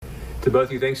To both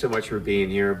of you, thanks so much for being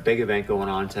here. Big event going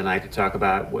on tonight to talk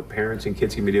about what parents and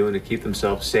kids can be doing to keep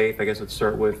themselves safe. I guess let's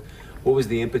start with, what was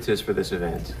the impetus for this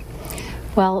event?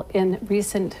 Well, in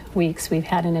recent weeks, we've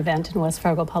had an event in West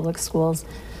Fargo Public Schools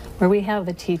where we have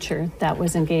a teacher that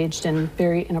was engaged in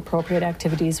very inappropriate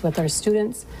activities with our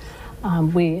students.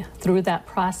 We, through that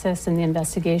process and the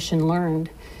investigation,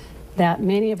 learned that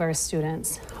many of our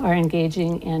students are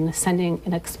engaging in sending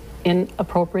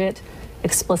inappropriate,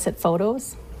 explicit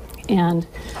photos and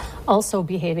also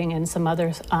behaving in some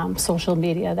other social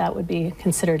media that would be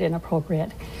considered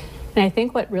inappropriate. And I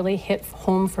think what really hit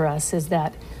home for us is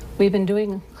that we've been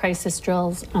doing crisis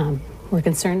drills. We're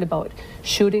concerned about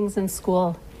shootings in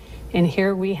school, and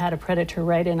here we had a predator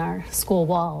right in our school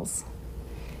walls.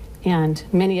 And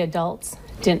many adults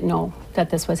didn't know that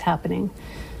this was happening.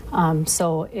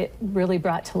 So it really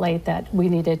brought to light that we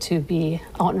needed to be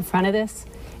out in front of this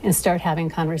and start having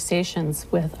conversations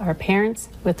with our parents,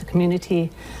 with the community,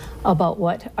 about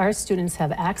what our students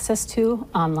have access to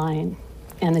online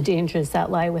and the dangers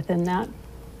that lie within that.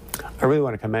 I really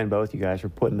want to commend both you guys for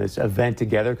putting this event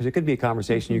together, because it could be a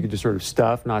conversation you could just sort of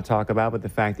stuff, not talk about, but the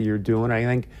fact that you're doing it, I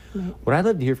think, what I'd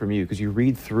love to hear from you, because you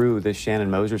read through this Shannon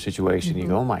Moser situation, you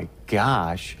go, oh my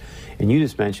gosh, and you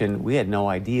just mentioned we had no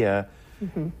idea.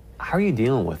 How are you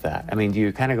dealing with that? I mean, do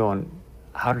you kind of going,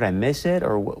 how did I miss it,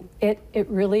 or what? It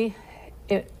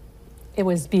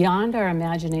was beyond our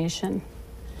imagination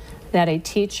that a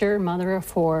teacher, mother of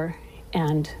four,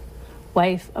 and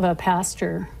wife of a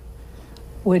pastor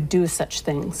would do such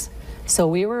things. So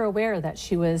we were aware that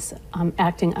she was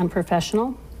acting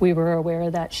unprofessional. We were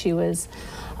aware that she was,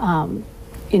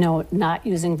 not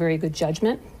using very good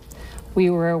judgment. We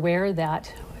were aware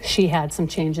that she had some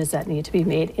changes that need to be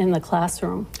made in the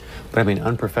classroom. But I mean,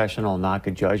 unprofessional, not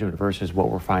good judgment versus what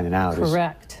we're finding out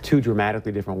Correct. Is two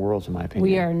dramatically different worlds, in my opinion.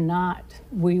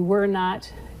 We were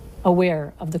not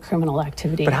aware of the criminal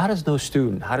activity. But how does no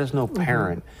student, how does no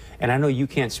parent, and I know you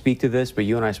can't speak to this, but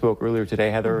you and I spoke earlier today,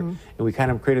 Heather, and we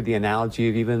kind of created the analogy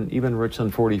of even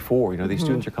Richland 44. You know, these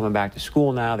students are coming back to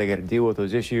school now, they got to deal with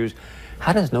those issues.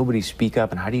 How does nobody speak up,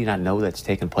 and how do you not know that's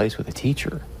taking place with a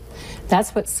teacher?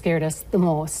 That's what scared us the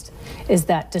most, is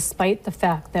that despite the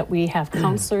fact that we have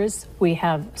counselors, we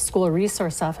have school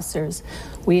resource officers,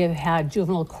 we have had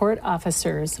juvenile court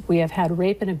officers, we have had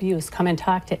rape and abuse come and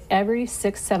talk to every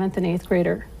 6th, 7th, and 8th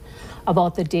grader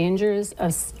about the dangers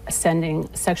of sending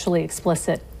sexually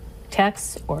explicit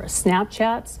texts or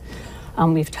Snapchats.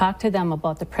 We've talked to them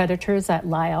about the predators that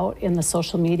lie out in the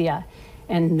social media,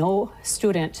 and no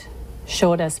student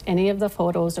showed us any of the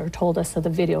photos or told us of the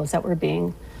videos that were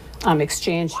being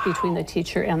exchanged between the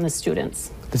teacher and the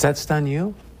students. Does that stun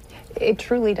you? It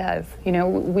truly does. You know,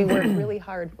 we work really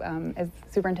hard, as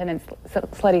Superintendent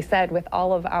Sleddy said, with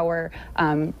all of our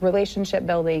relationship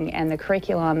building and the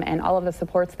curriculum and all of the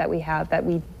supports that we have, that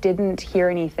we didn't hear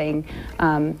anything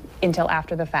until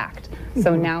after the fact.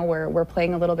 So now we're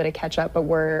playing a little bit of catch up, but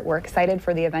we're excited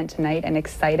for the event tonight and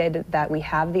excited that we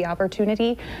have the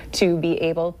opportunity to be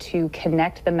able to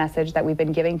connect the message that we've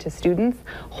been giving to students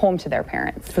home to their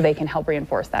parents so they can help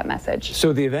reinforce that message.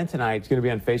 So the event tonight is going to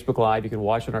be on Facebook Live. You can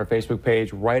watch it on our Facebook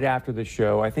page right after the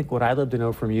show. I think what I'd love to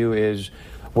know from you is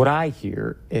what I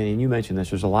hear, and you mentioned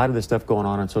this, there's a lot of this stuff going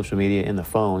on social media, in the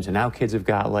phones, and now kids have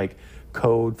got like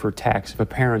code for text if a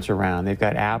parent's around. They've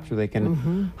got apps where they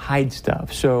can hide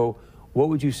stuff. So what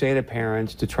would you say to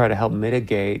parents to try to help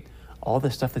mitigate all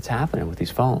the stuff that's happening with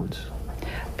these phones?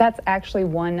 That's actually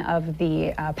one of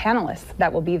the panelists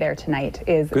that will be there tonight.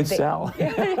 Good sell.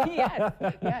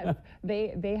 Yes.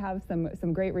 They have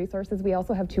some great resources. We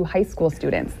also have 2 high school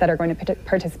students that are going to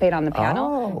participate on the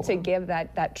panel to give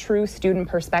that true student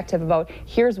perspective about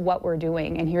here's what we're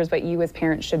doing and here's what you as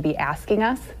parents should be asking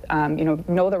us.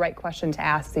 Know the right question to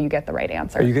ask so you get the right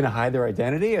answer. Are you going to hide their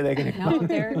identity? Are they going to?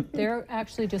 No, they're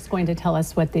actually just going to tell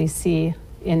us what they see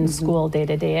in school day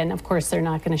to day, and of course they're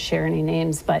not going to share any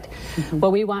names, but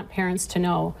what we want parents to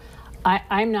know,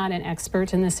 I'm not an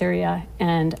expert in this area,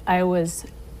 and I was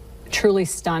truly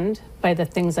stunned by the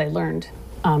things I learned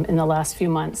in the last few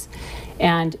months,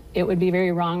 and it would be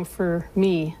very wrong for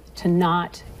me to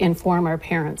not inform our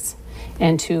parents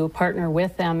and to partner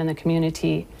with them in the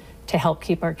community to help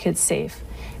keep our kids safe.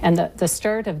 And the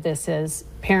start of this is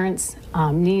parents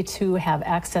need to have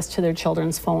access to their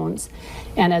children's phones.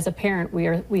 And as a parent,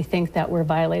 we think that we're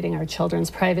violating our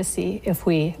children's privacy if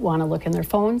we want to look in their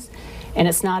phones. And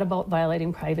it's not about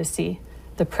violating privacy.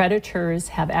 The predators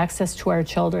have access to our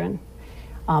children.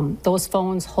 Those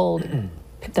phones hold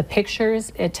the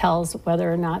pictures. It tells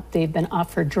whether or not they've been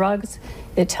offered drugs.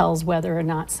 It tells whether or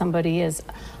not somebody has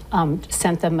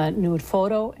sent them a nude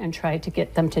photo and tried to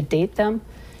get them to date them.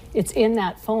 it's in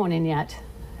that phone, and yet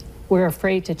we're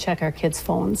afraid to check our kids'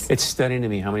 phones. It's stunning to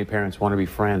me how many parents want to be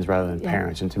friends rather than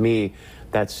parents, and to me,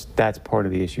 that's part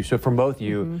of the issue. So from both of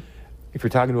you, if you're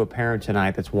talking to a parent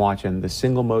tonight that's watching, the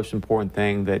single most important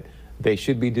thing that they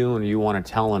should be doing, or you want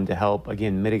to tell them to help,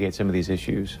 again, mitigate some of these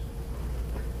issues?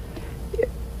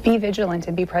 Be vigilant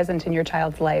and be present in your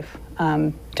child's life.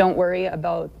 Don't worry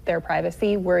about their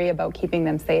privacy. Worry about keeping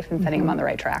them safe and setting them on the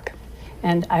right track.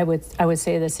 And I would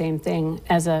say the same thing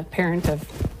as a parent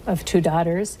of 2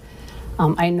 daughters.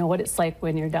 I know what it's like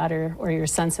when your daughter or your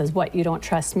son says, "What, you don't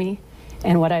trust me?"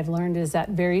 And what I've learned is that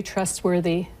very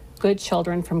trustworthy, good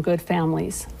children from good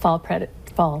families fall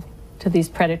to these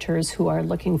predators who are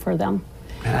looking for them.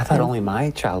 Man, I thought only my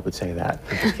child would say that.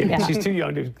 I'm just kidding. Yeah. She's too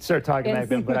young to start talking back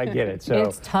then, but I get it. So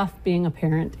It's tough being a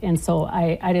parent, and so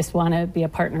I just want to be a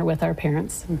partner with our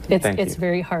parents. Thank It's you.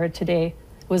 very hard today.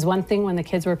 It was one thing when the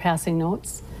kids were passing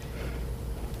notes.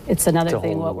 It's another It's a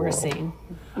thing whole what new we're world. seeing.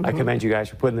 I commend you guys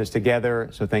for putting this together.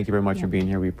 So thank you very much for being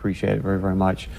here. We appreciate it very, very much.